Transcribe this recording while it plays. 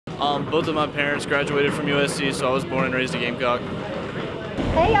Both of my parents graduated from USC, so I was born and raised a Gamecock.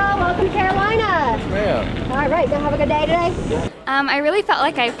 Hey y'all, welcome to Carolina. Yeah. All right, gonna have a good day today? I really felt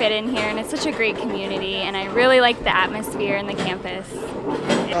like I fit in here, and it's such a great community, and I really like the atmosphere and the campus.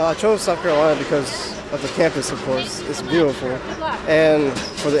 I chose South Carolina because of the campus, of course. It's beautiful. And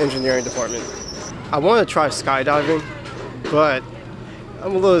for the engineering department. I want to try skydiving, but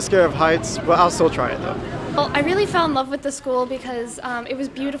I'm a little scared of heights, but I'll still try it though. Well, I really fell in love with the school because it was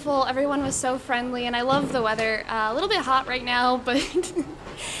beautiful, everyone was so friendly, and I love the weather. A little bit hot right now, but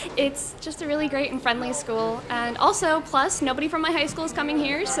it's just a really great and friendly school. And also, plus, nobody from my high school is coming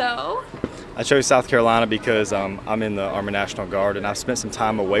here, so... I chose South Carolina because I'm in the Army National Guard and I've spent some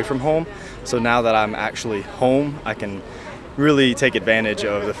time away from home. So now that I'm actually home, I can really take advantage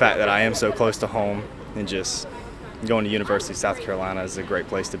of the fact that I am so close to home, and just going to University of South Carolina is a great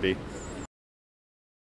place to be.